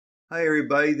Hi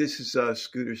everybody, this is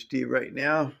Scooter Steve right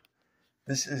now.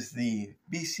 This is the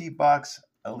vseebox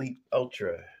Elite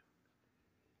Ultra.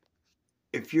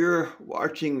 If you're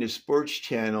watching the sports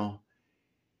channel,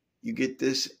 you get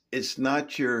this. It's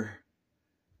not your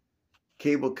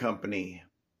cable company.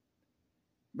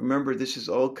 Remember, this is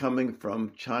all coming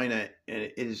from China, and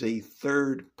it is a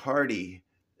third party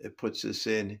that puts this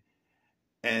in.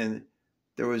 And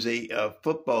there was a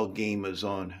football game was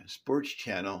on sports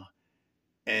channel,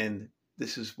 and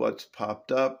this is what's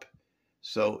popped up.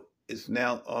 So it's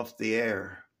now off the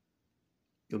air.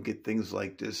 You'll get things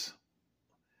like this.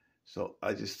 So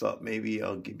I just thought maybe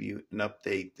I'll give you an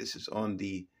update. This is on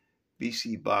the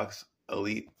vseebox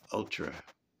Elite Ultra.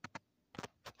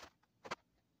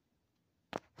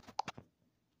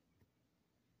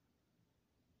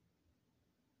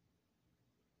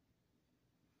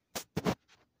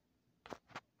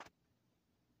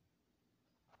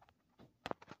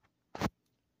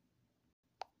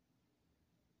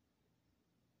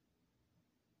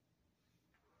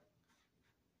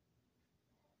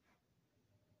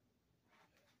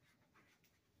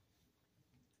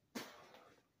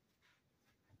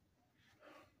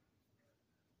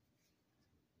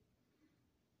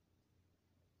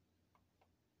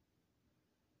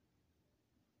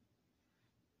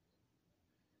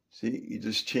 See, you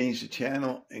just change the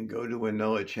channel and go to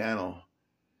another channel.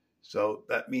 So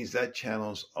that means that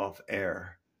channel's off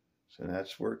air. So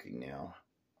that's working now.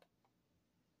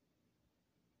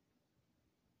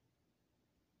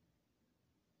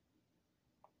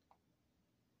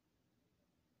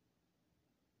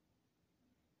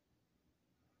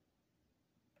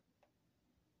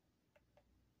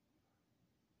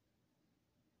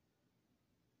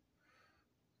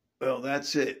 Well,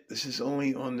 that's it. This is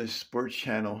only on the sports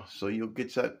channel, so you'll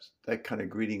get that kind of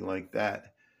greeting like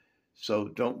that. So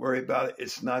don't worry about it.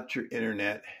 It's not your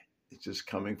internet. It's just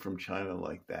coming from China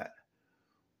like that.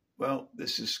 Well,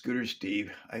 this is Scooter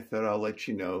Steve. I thought I'll let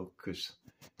you know because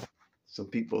some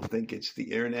people think it's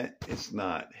the internet. It's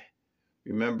not.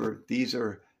 Remember, these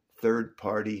are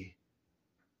third-party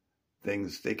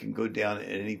things. They can go down at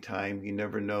any time. You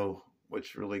never know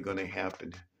what's really going to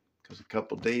happen. Because a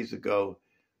couple days ago,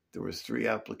 there was 3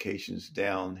 applications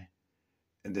down,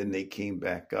 and then they came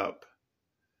back up.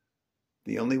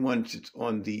 The only one that's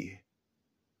on the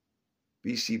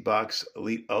vseebox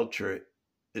Elite Ultra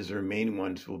is their main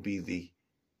ones will be the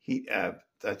Heat app.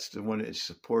 That's the one that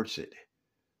supports it.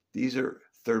 These are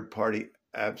third-party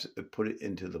apps that put it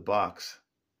into the box.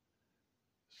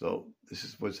 So this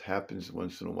is what happens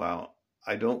once in a while.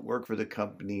 I don't work for the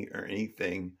company or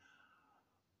anything.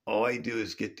 All I do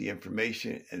is get the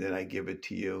information and then I give it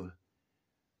to you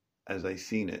as I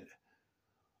seen it.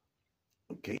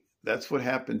 Okay, that's what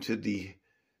happened to the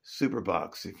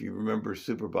Superbox. If you remember,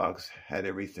 Superbox had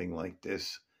everything like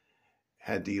this,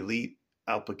 had the Elite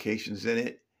applications in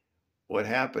it. What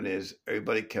happened is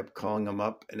everybody kept calling them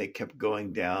up and they kept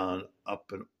going down,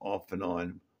 up and off and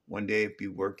on. One day it'd be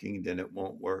working, then it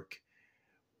won't work.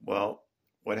 Well,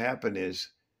 what happened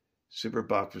is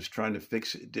Superbox was trying to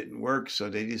fix it. It didn't work, so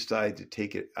they decided to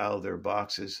take it out of their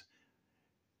boxes,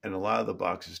 and a lot of the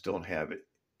boxes don't have it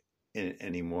in it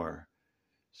anymore.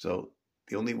 So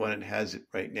the only one that has it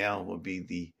right now will be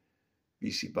the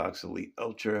vseebox Elite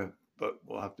Ultra, but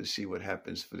we'll have to see what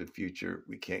happens for the future.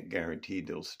 We can't guarantee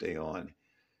they'll stay on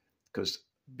because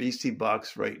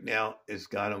vseebox right now has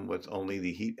got them with only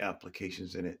the Heat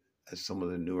applications in it as some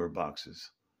of the newer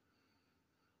boxes.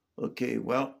 Okay,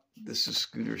 well, this is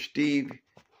Scooter Steve.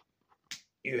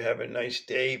 You have a nice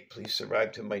day. Please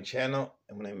subscribe to my channel,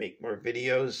 and when I make more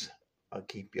videos, I'll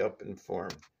keep you up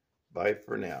informed. Bye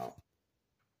for now.